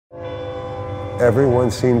Everyone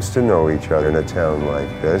seems to know each other in a town like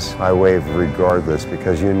this. I wave regardless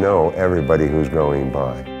because you know everybody who's going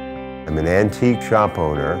by. I'm an antique shop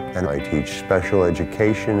owner and I teach special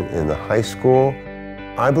education in the high school.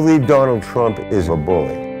 I believe Donald Trump is a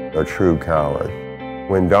bully, a true coward.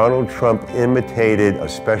 When Donald Trump imitated a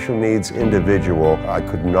special needs individual, I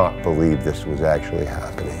could not believe this was actually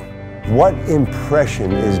happening. What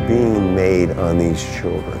impression is being made on these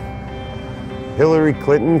children? Hillary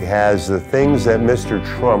Clinton has the things that Mr.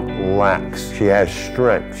 Trump lacks. She has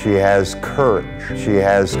strength, she has courage, she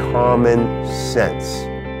has common sense.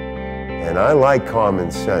 And I like common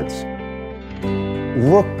sense.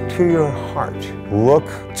 Look to your heart. Look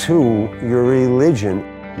to your religion.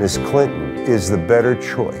 Miss Clinton is the better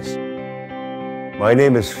choice. My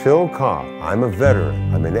name is Phil Cobb. I'm a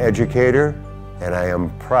veteran. I'm an educator, and I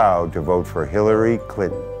am proud to vote for Hillary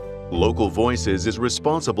Clinton. Local Voices is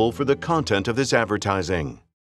responsible for the content of this advertising.